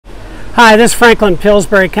Hi, this is Franklin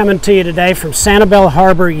Pillsbury coming to you today from Sanibel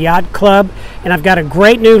Harbor Yacht Club, and I've got a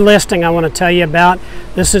great new listing I want to tell you about.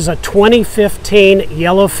 This is a 2015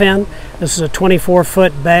 Yellowfin. This is a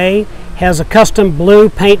 24-foot bay, has a custom blue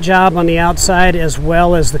paint job on the outside as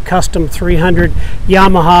well as the custom 300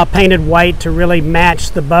 Yamaha painted white to really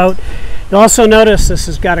match the boat. You'll also notice this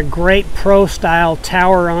has got a great pro style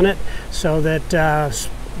tower on it, so that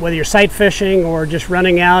whether you're sight fishing or just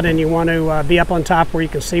running out and you want to be up on top where you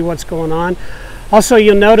can see what's going on. Also,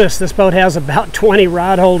 you'll notice this boat has about 20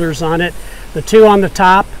 rod holders on it. The two on the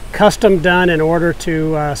top, custom done in order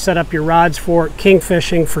to set up your rods for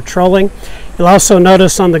kingfishing, for trolling. You'll also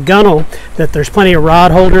notice on the gunnel that there's plenty of rod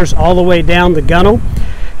holders all the way down the gunnel,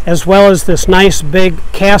 as well as this nice big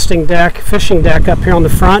casting deck, fishing deck up here on the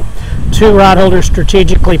front. Two rod holders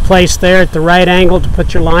strategically placed there at the right angle to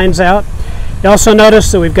put your lines out. You also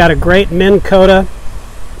notice that we've got a great Minn Kota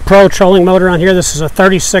Pro trolling motor on here. This is a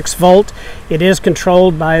 36 volt. It is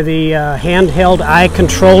controlled by the handheld eye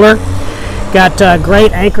controller. Got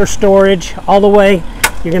great anchor storage all the way.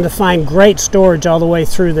 You're going to find great storage all the way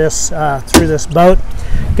through this boat.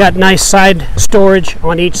 Got nice side storage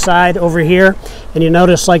on each side over here, and you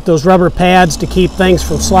notice like those rubber pads to keep things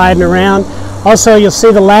from sliding around. Also, you'll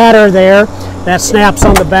see the ladder there that snaps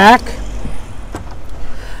on the back.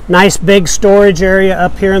 Nice big storage area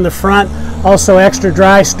up here in the front. Also extra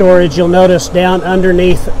dry storage, you'll notice down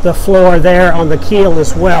underneath the floor there on the keel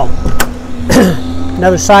as well.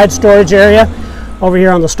 Another side storage area over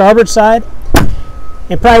here on the starboard side.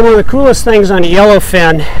 And probably one of the coolest things on a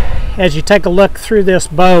Yellowfin, as you take a look through this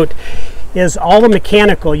boat, is all the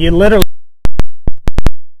mechanical. You literally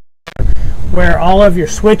where all of your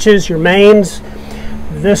switches, your mains.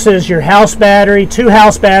 This is your house battery, 2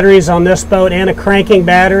 house batteries on this boat and a cranking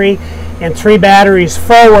battery, and 3 batteries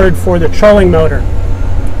forward for the trolling motor.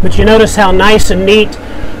 But you notice how nice and neat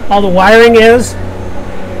all the wiring is.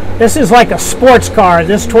 This is like a sports car.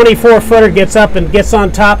 This 24-footer gets up and gets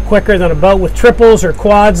on top quicker than a boat with triples or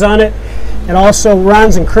quads on it. It also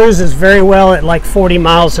runs and cruises very well at like 40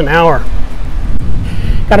 miles an hour.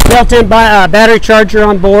 Got a built-in battery charger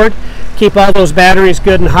on board. Keep all those batteries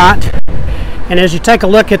good and hot. And as you take a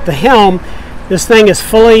look at the helm, this thing is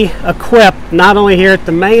fully equipped, not only here at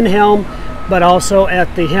the main helm, but also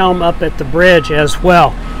at the helm up at the bridge as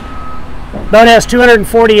well. The boat has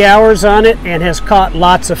 240 hours on it and has caught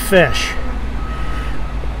lots of fish.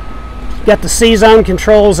 Got the C-zone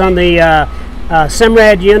controls on the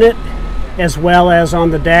Simrad unit as well as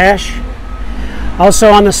on the dash. Also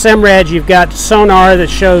on the Simrad, you've got sonar that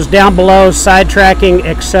shows down below, side tracking,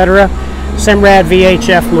 etc. Simrad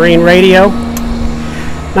VHF marine radio.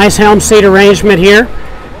 Nice helm seat arrangement here.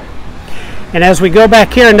 And as we go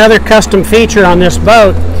back here, another custom feature on this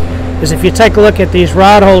boat is if you take a look at these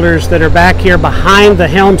rod holders that are back here behind the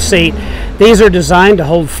helm seat, these are designed to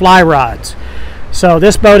hold fly rods. So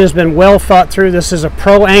this boat has been well thought through. This is a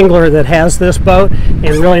pro angler that has this boat and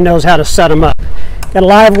really knows how to set them up. Got a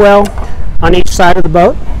live well on each side of the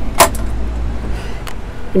boat.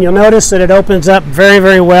 And you'll notice that it opens up very,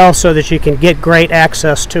 very well so that you can get great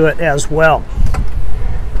access to it as well.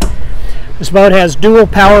 This boat has dual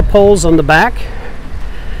power poles on the back,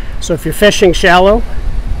 so if you're fishing shallow,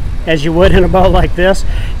 as you would in a boat like this,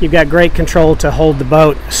 you've got great control to hold the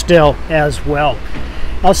boat still as well.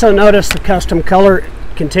 Also notice the custom color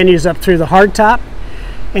continues up through the hardtop.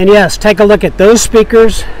 And yes, take a look at those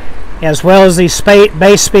speakers as well as these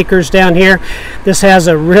bass speakers down here. This has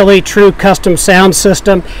a really true custom sound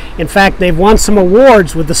system. In fact, they've won some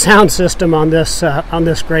awards with the sound system on this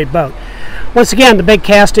great boat. Once again, the big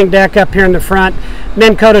casting deck up here in the front,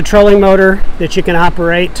 Minn Kota trolling motor that you can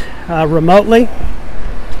operate remotely.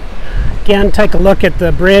 Again, take a look at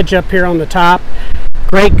the bridge up here on the top.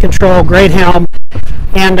 Great control, great helm.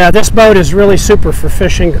 And this boat is really super for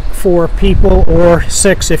fishing 4 people or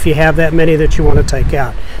 6 if you have that many that you want to take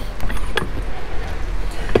out.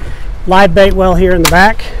 Live bait well here in the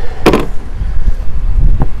back.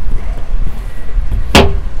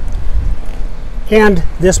 And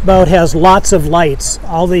this boat has lots of lights.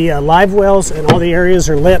 All the live wells and all the areas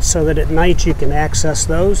are lit so that at night you can access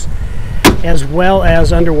those, as well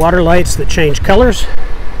as underwater lights that change colors.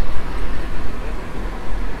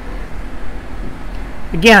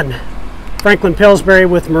 Again, Franklin Pillsbury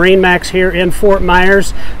with MarineMax here in Fort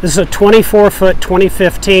Myers. This is a 24-foot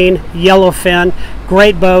 2015 Yellowfin.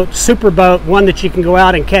 Great boat, super boat, one that you can go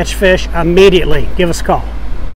out and catch fish immediately. Give us a call.